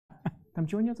Там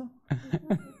чего нету?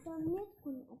 Там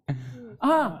метку отключить.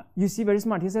 Ah, you see, very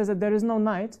smart. He says that there is no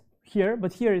night here,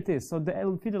 but here it is. So the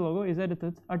Elfida logo is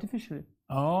edited artificially.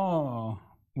 Oh,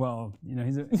 well, you know,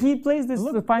 He plays this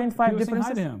to find five people saying hi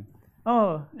differences. to him.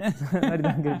 Oh,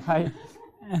 Maridan говорит, hi.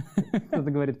 Кто-то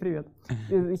говорит привет.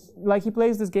 Like he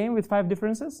plays this game with five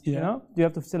differences, you Yeah. know? You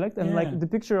have to select, and Yeah. like the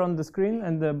picture on the screen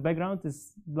and the background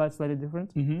is slightly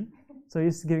different. So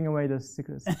he's giving away the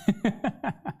secrets.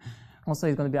 Also,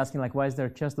 he's going to be asking like, why is there a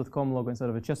chess.com logo instead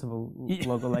of a chessable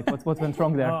logo? Like, what went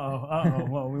wrong there?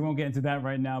 Well, we won't get into that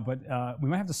right now, but we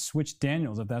might have to switch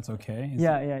Daniels if that's okay.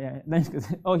 Yeah. That's good.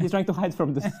 Oh, he's trying to hide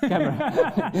from this camera.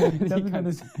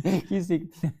 He's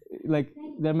like,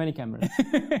 there are many cameras.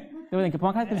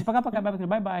 Пока-пока,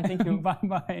 bye-bye, thank you.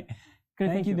 Bye-bye.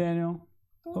 Thank you, Daniel.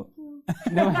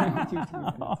 Thank you.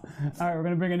 All right, we're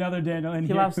going to bring another Daniel in He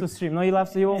here. loves to stream. No, he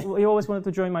loves to, he always wanted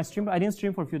to join my stream, but I didn't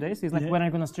stream for a few days. He's like, when are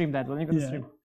you going to stream that? When are you going to stream?